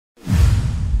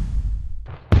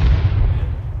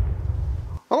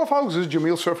Hello folks, this is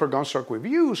Jamil Surfer Gunstock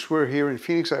Reviews. We're here in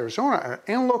Phoenix, Arizona at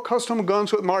Analog Custom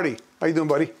Guns with Marty. How you doing,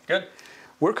 buddy? Good.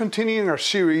 We're continuing our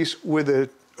series with the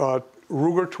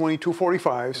Ruger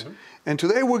 2245s, and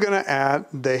today we're going to add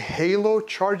the Halo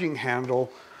charging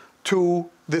handle to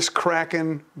this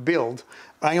Kraken build.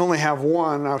 I only have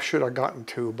one. I should have gotten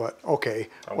two, but okay.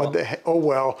 Oh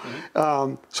well.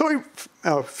 So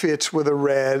it fits with the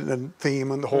red and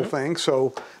theme and the whole thing.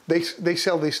 So they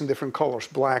sell these in different colors,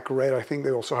 black, red. I think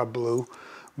they also have blue.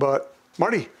 But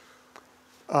Marty,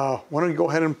 why don't you go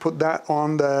ahead and put that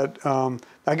on that?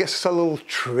 I guess it's a little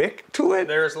trick to it.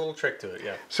 There's a little trick to it,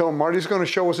 yeah. So Marty's going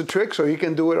to show us a trick so you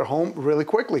can do it at home really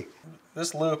quickly.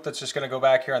 This loop that's just going to go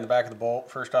back here on the back of the bolt.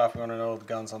 First off, we want to know the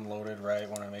gun's unloaded, right? We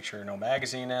want to make sure no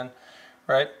magazine in,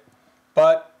 right?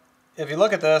 But if you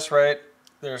look at this, right,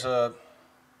 there's a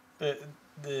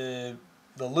the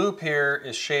loop here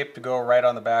is shaped to go right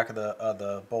on the back of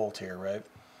the bolt here, right?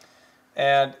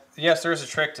 And yes, there's a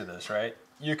trick to this, right?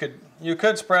 You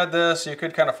could spread this, you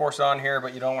could kind of force it on here,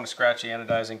 but you don't want to scratch the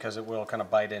anodizing because it will kind of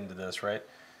bite into this, right?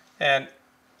 And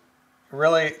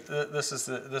really, this is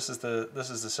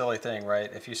the silly thing,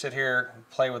 right? If you sit here,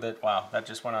 play with it, wow, that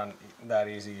just went on that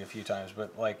easy a few times.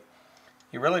 But like,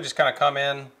 you really just kind of come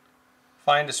in,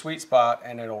 find a sweet spot,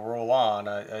 and it'll roll on.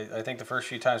 I think the first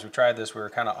few times we tried this, we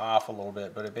were kind of off a little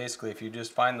bit. But it basically, if you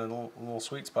just find the little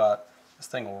sweet spot, this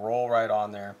thing will roll right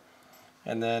on there.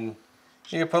 And then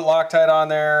you can put Loctite on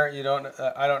there. You don't.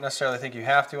 I don't necessarily think you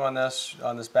have to on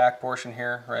this back portion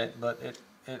here, right? But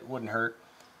it wouldn't hurt.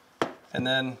 And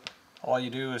then all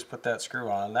you do is put that screw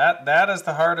on. That is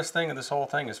the hardest thing of this whole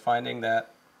thing, is finding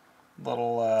that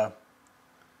little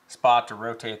spot to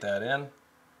rotate that in,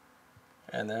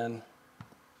 and then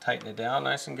tighten it down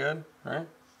nice and good, right?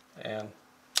 And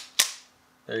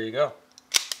there you go.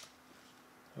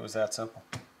 It was that simple.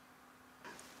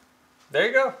 There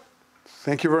you go.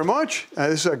 Thank you very much.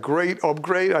 This is a great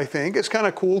upgrade, I think. It's kind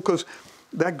of cool because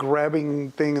that grabbing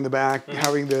thing in the back,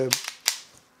 having the...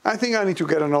 I think I need to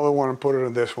get another one and put it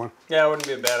in this one. Yeah, it wouldn't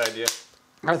be a bad idea.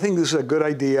 I think this is a good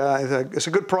idea. It's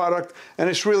a good product, and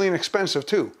it's really inexpensive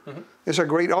too. It's a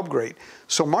great upgrade.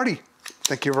 So Marty,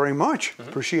 thank you very much.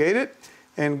 Appreciate it.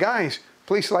 And guys,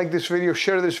 please like this video,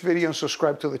 share this video, and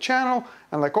subscribe to the channel.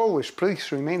 And like always,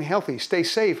 please remain healthy, stay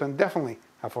safe, and definitely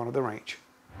have fun at the range.